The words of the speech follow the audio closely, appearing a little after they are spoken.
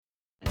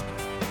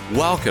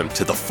Welcome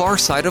to the Far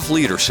Side of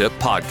Leadership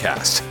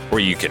podcast,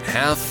 where you can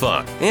have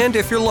fun and,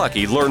 if you're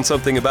lucky, learn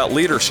something about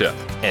leadership.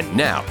 And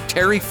now,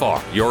 Terry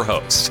Farr, your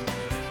host.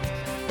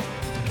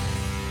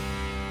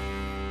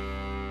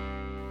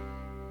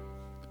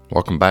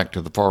 Welcome back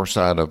to the Far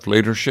Side of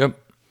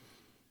Leadership.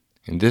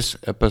 In this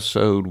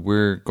episode,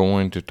 we're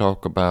going to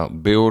talk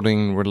about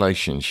building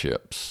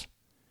relationships.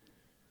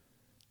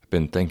 I've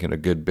been thinking a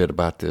good bit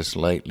about this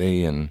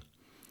lately, and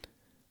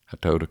I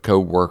told a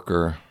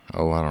coworker,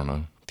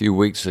 a few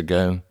weeks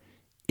ago,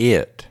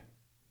 it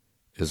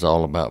is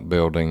all about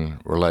building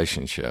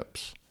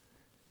relationships.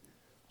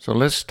 So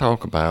let's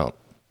talk about,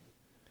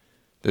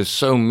 there's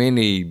so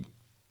many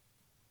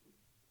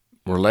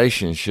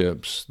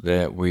relationships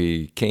that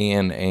we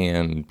can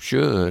and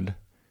should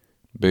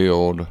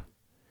build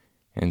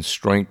and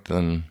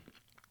strengthen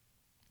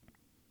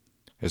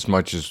as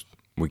much as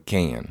we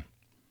can.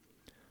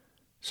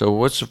 So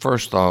what's the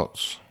first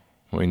thoughts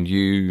when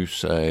you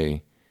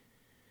say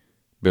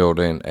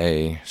building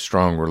a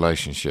strong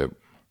relationship?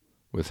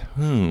 With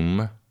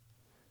whom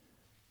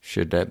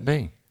should that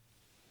be?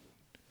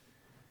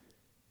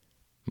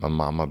 My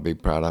mama would be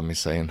proud of me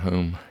saying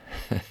whom.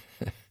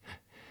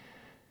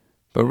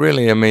 But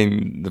really,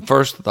 the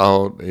first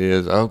thought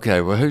is,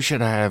 okay, well, who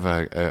should I have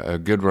a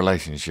good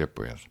relationship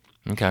with?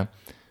 Okay.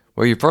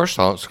 Well, your first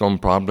thought's going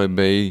to probably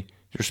be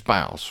your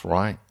spouse,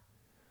 right?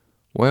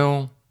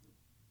 Well,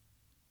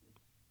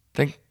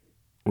 think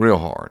real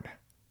hard.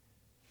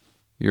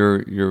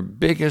 Your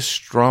biggest,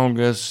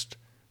 strongest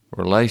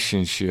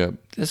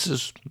relationship, this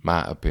is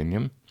my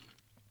opinion,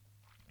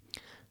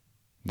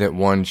 that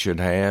one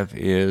should have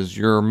is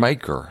your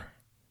Maker,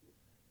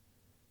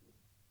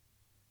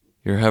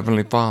 your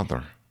Heavenly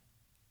Father.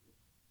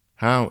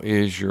 How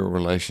is your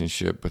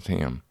relationship with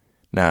Him?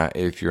 Now,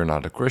 if you're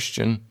not a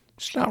Christian,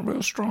 it's not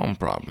real strong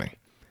probably.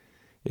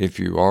 If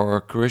you are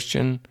a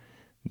Christian,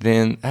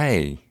 then,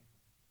 hey,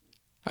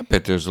 I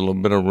bet there's a little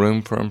bit of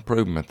room for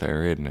improvement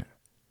there, isn't it?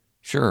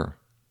 Sure.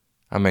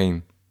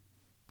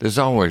 There's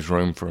always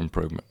room for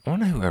improvement. I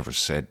wonder whoever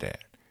said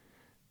that.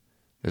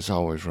 There's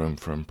always room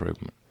for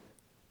improvement.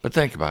 But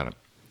think about it.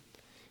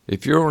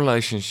 If your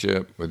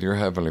relationship with your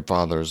Heavenly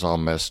Father is all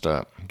messed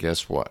up,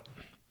 guess what?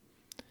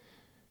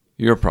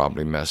 You're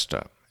probably messed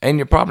up. And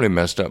you're probably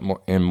messed up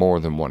in more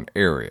than one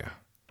area.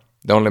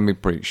 Don't let me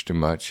preach too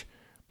much,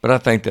 but I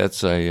think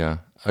that's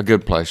a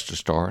good place to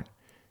start.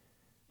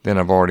 Then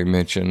I've already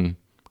mentioned,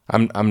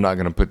 I'm not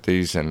going to put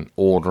these in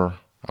order.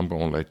 I'm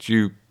going to let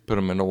you put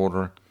them in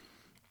order.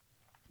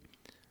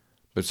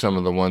 But some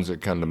of the ones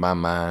that come to my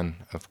mind,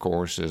 of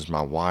course, is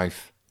my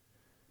wife.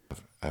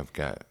 I've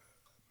got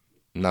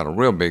not a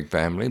real big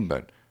family,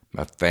 but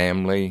my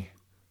family.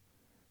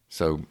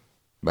 So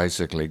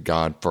basically,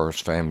 God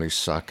first, family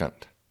second.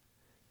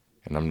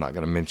 And I'm not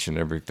going to mention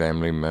every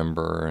family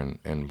member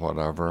and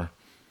whatever.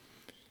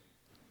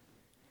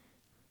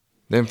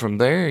 Then from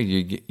there,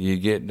 you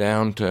get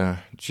down to,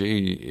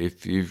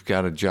 if you've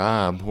got a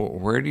job,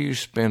 where do you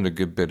spend a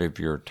good bit of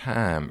your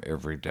time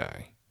every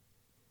day?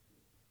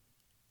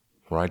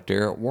 Right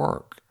there at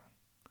work.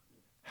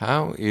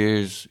 How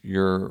is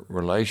your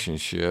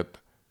relationship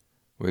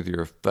with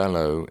your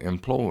fellow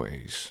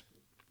employees?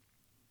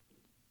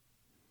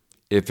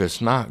 If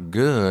it's not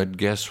good,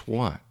 guess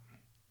what?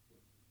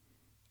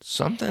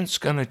 Something's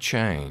going to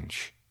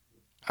change.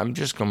 I'm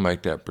just going to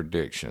make that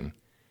prediction.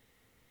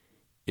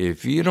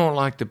 If you don't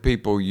like the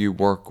people you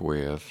work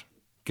with,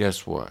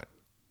 guess what?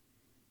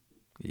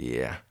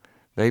 Yeah,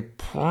 they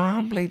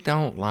probably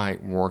don't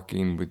like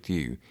working with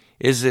you.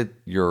 Is it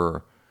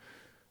your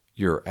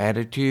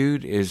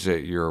attitude? Is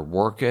it your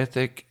work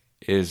ethic?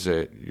 Is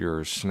it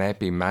your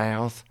snappy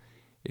mouth?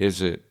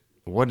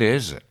 What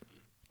is it?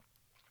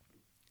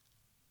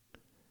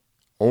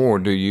 Or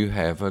do you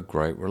have a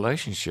great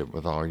relationship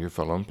with all your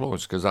fellow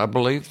employees? Because I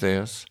believe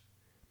this.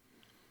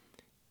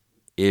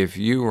 If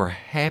you are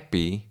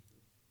happy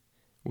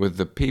with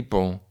the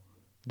people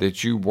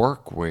that you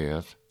work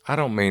with, I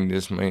don't mean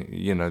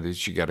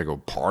that you got to go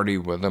party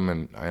with them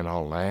and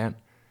all that.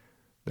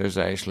 There's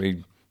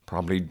actually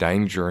probably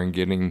danger in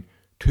getting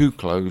too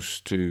close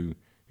to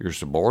your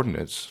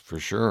subordinates, for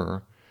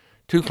sure,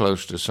 too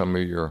close to some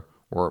of your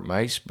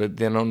workmates. But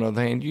then on the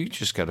other hand, you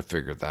just got to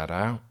figure that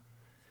out.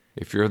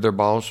 If you're their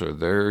boss or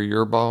they're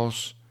your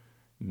boss,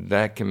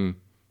 that can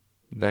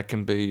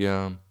be,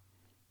 got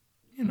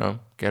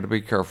to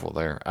be careful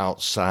there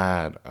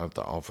outside of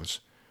the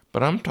office.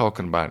 But I'm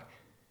talking about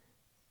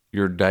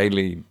your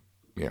daily,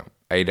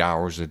 8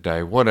 hours a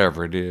day,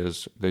 whatever it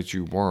is that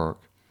you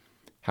work.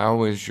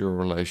 How is your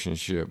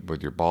relationship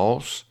with your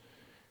boss?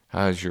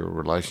 How is your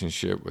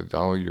relationship with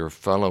all your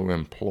fellow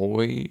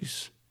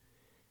employees?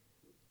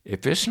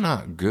 If it's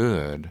not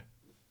good,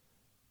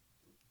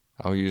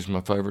 I'll use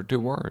my favorite 2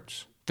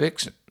 words: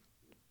 fix it.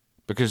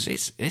 Because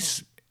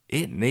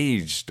it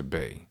needs to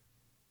be.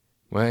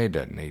 Well, it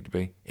doesn't need to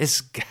be. It's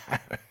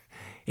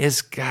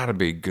got to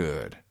be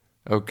good.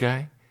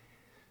 Okay?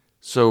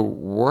 So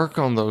work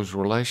on those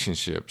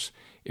relationships.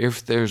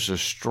 If there's a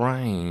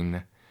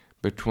strain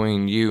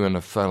between you and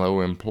a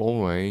fellow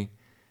employee,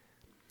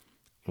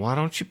 why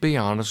don't you be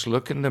honest,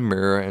 look in the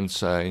mirror and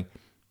say,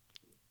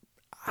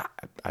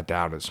 I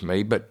doubt it's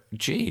me, but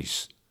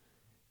geez,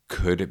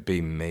 could it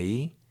be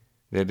me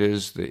that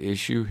is the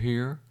issue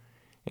here?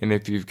 And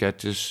if you've got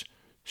this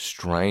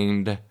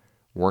strained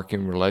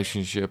working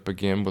relationship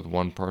again with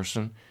one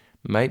person,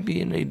 maybe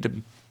you need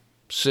to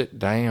sit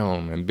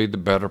down and be the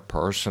better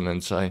person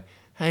and say,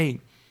 hey,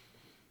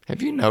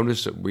 have you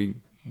noticed that we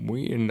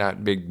are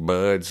not big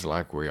buds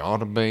like we ought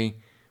to be?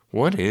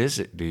 What is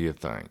it, do you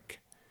think?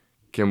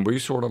 Can we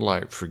sort of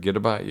like forget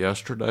about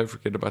yesterday,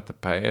 forget about the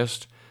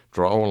past,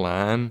 draw a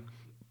line,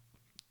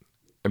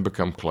 and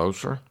become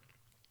closer?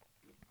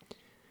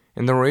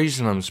 And the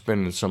reason I'm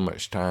spending so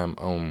much time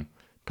on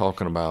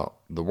talking about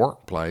the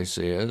workplace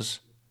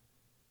is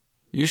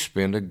you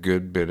spend a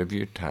good bit of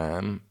your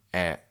time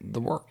at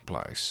the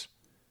workplace.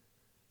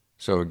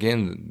 So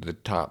again, the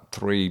top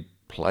 3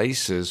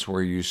 places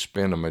where you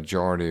spend a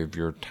majority of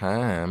your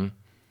time,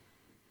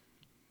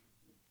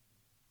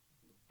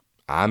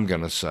 I'm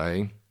going to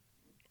say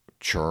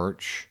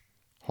church,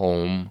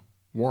 home,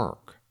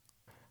 work.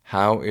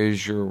 How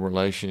is your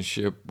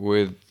relationship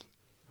with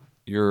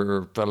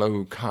your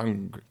fellow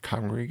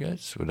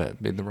congregates? Would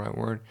that be the right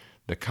word?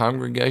 The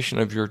congregation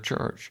of your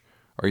church.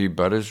 Are you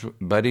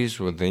buddies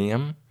with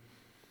them?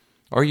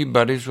 Are you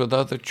buddies with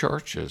other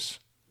churches?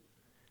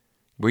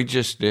 We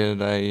just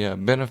did a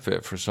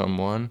benefit for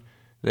someone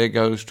that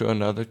goes to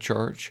another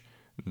church.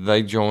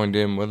 They joined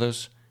in with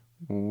us.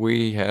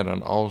 We had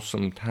an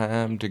awesome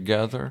time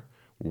together,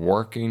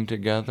 working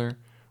together,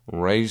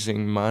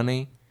 raising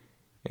money,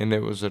 and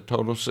it was a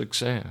total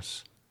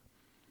success.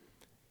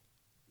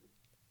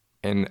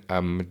 And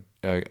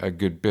a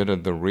good bit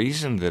of the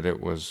reason that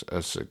it was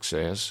a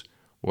success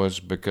was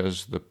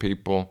because the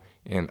people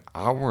in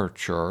our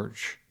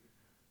church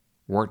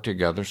work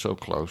together so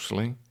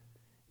closely.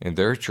 In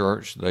their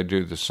church, they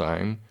do the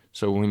same.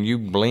 So when you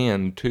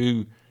blend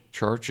 2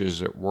 churches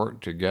that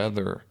work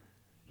together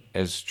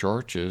as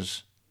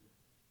churches,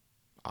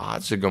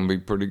 odds are going to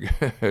be pretty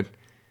good.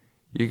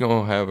 You're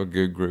going to have a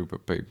good group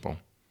of people.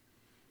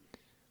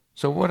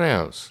 So what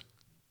else?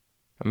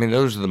 I mean,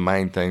 those are the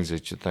main things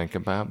that you think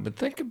about. But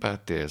think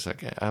about this.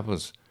 I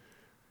was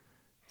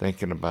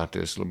thinking about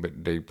this a little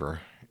bit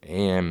deeper.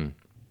 And,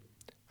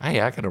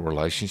 hey, I got a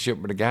relationship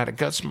with a guy that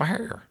cuts my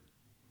hair.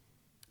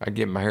 I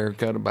get my hair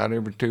cut about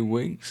every 2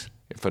 weeks.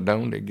 If I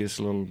don't, it gets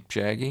a little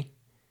shaggy.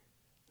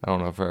 I don't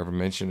know if I ever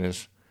mentioned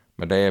this.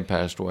 My dad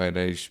passed away at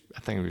age,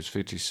 I think he was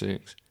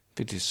 56,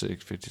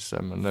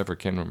 57. I never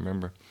can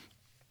remember.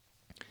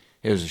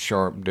 He was a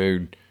sharp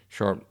dude,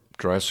 sharp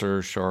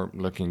dresser,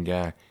 sharp-looking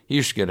guy. He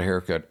used to get a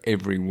haircut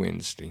every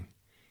Wednesday.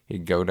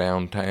 He'd go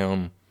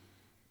downtown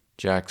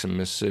Jackson,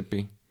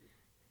 Mississippi,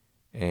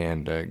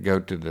 and go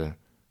to the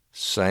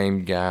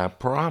same guy,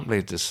 probably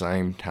at the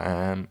same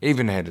time.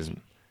 Even had his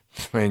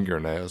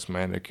fingernails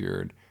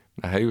manicured.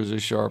 Now, he was a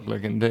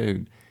sharp-looking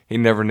dude. He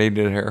never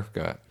needed a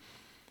haircut.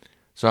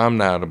 So I'm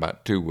now at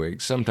about 2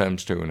 weeks,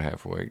 sometimes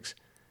 2.5 weeks,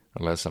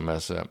 unless I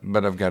mess up.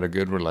 But I've got a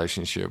good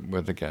relationship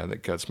with the guy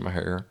that cuts my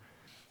hair,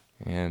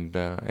 and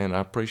I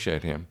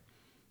appreciate him.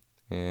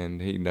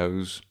 And he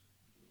knows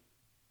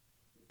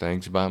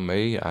things about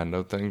me. I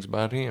know things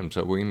about him,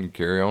 so we can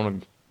carry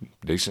on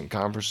a decent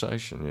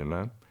conversation, you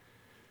know.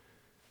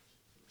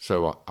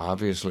 So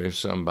obviously if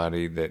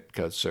somebody that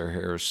cuts their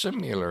hair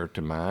similar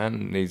to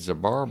mine needs a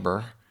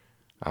barber,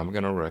 I'm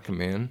going to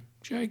recommend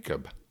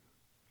Jacob.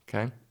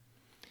 Okay?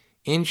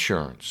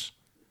 Insurance.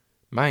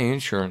 My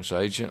insurance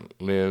agent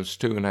lives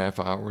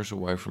 2.5 hours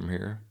away from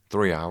here,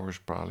 3 hours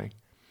probably.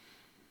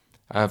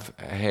 I've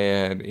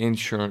had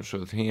insurance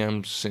with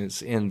him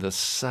since in the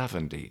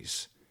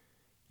 70s.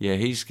 Yeah,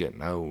 he's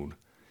getting old.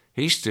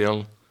 He's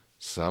still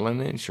selling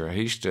insurance.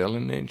 He's still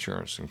in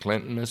insurance in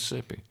Clinton,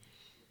 Mississippi.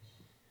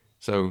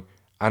 So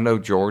I know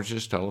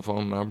George's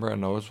telephone number. I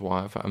know his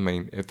wife. I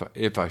mean,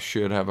 if I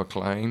should have a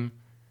claim,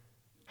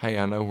 hey,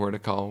 I know where to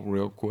call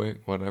real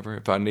quick, whatever.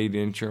 If I need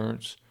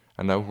insurance,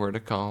 I know where to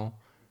call.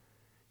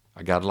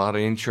 I got a lot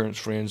of insurance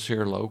friends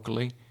here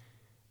locally,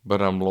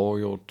 but I'm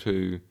loyal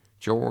to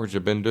George.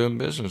 I've been doing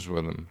business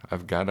with him.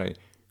 I've got a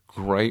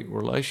great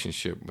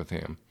relationship with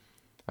him.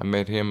 I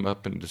met him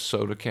up in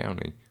DeSoto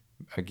County,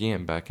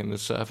 again, back in the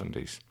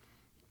 70s.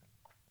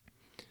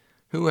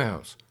 Who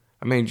else?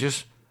 I mean,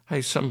 just,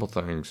 hey, simple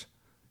things.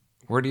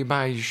 Where do you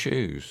buy your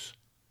shoes?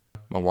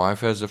 My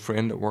wife has a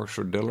friend that works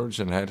for Dillard's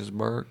in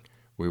Hattiesburg.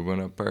 We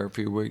went up there a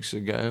few weeks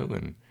ago,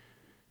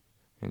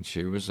 and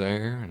she was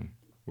there, and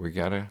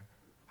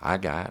I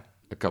got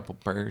a couple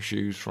pair of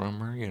shoes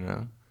from her, you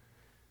know.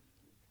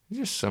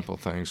 Just simple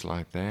things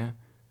like that.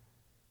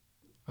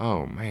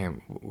 Oh,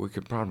 man, we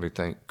could probably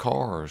think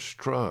cars,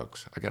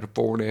 trucks. I got a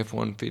Ford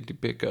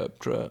F-150 pickup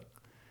truck.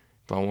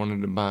 If I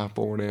wanted to buy a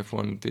Ford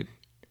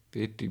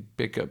F-150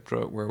 pickup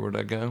truck, where would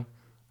I go?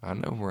 I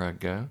know where I'd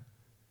go.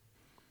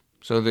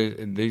 So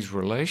these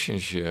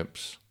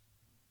relationships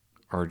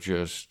are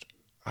just,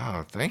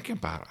 think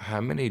about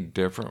how many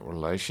different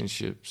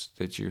relationships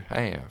that you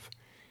have.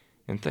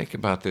 And think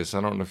about this.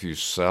 I don't know if you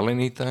sell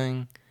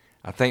anything.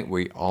 I think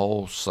we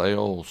all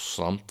sell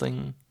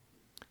something.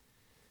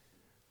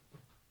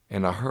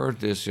 And I heard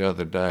this the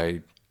other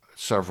day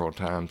several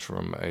times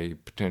from a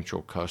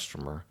potential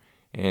customer,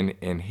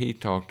 and he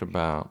talked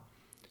about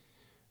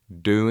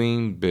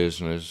doing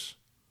business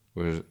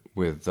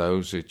with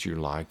those that you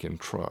like and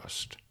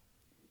trust.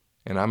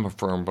 And I'm a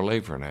firm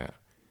believer in that.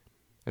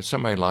 If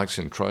somebody likes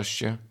and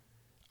trusts you,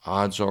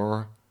 odds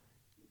are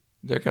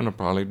they're going to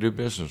probably do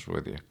business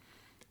with you.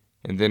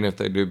 And then if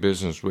they do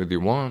business with you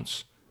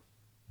once,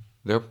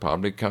 they'll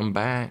probably come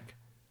back.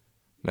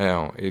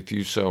 Now, if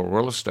you sell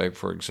real estate,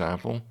 for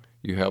example,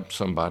 you help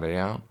somebody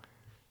out,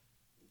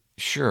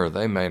 sure,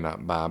 they may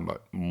not buy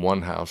but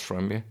one house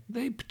from you.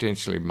 They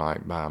potentially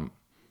might buy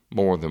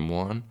more than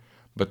one,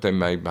 but they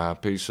may buy a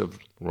piece of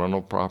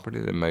rental property.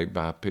 They may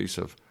buy a piece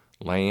of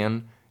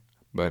land.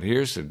 But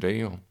here's the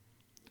deal.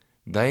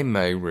 They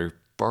may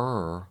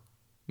refer,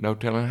 no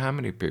telling how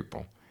many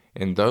people.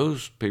 And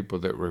those people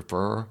that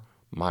refer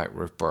might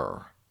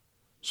refer.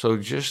 So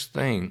just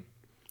think,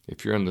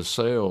 if you're in the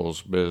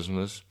sales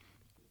business,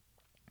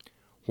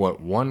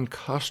 what one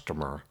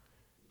customer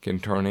can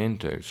turn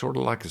into, sort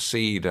of like a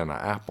seed in an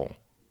apple.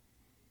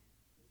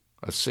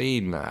 A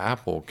seed in an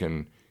apple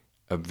can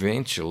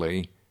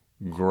eventually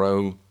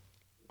grow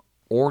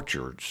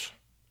orchards.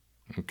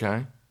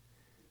 Okay?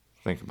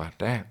 Think about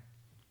that.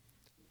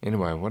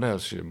 Anyway, what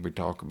else should we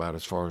talk about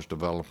as far as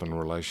developing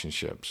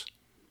relationships?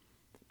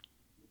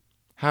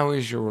 How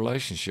is your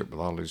relationship with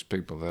all these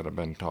people that I've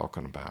been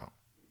talking about?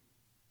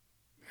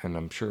 And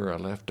I'm sure I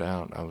left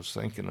out, I was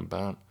thinking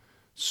about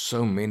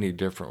so many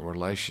different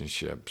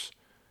relationships.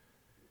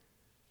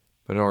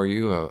 But are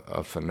you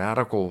a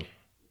fanatical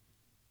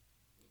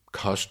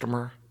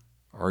customer?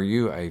 Are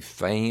you a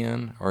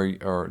fan?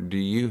 Or do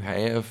you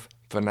have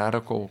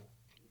fanatical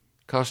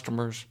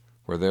customers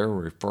where they're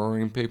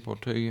referring people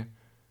to you?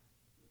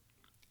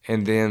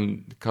 And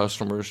then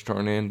customers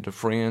turn into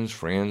friends,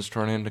 friends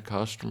turn into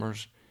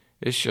customers.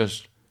 I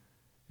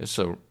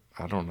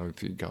don't know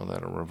if you call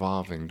that a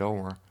revolving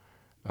door,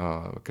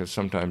 because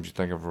sometimes you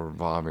think of a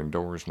revolving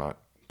door as not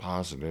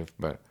positive,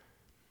 but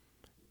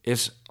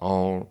it's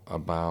all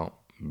about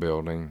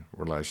building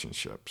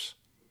relationships.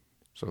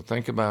 So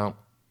think about,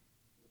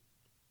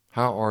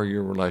 how are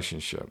your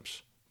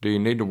relationships? Do you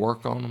need to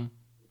work on them?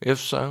 If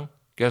so,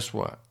 guess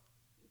what?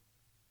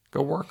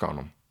 Go work on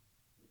them.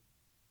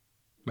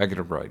 Make it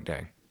a great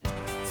day.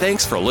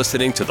 Thanks for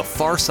listening to the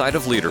Far Side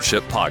of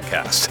Leadership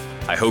podcast.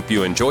 I hope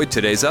you enjoyed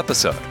today's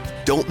episode.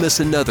 Don't miss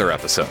another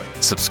episode.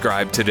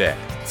 Subscribe today.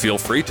 Feel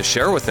free to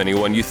share with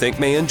anyone you think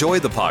may enjoy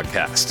the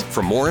podcast.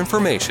 For more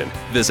information,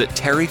 visit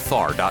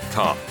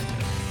terryfarr.com.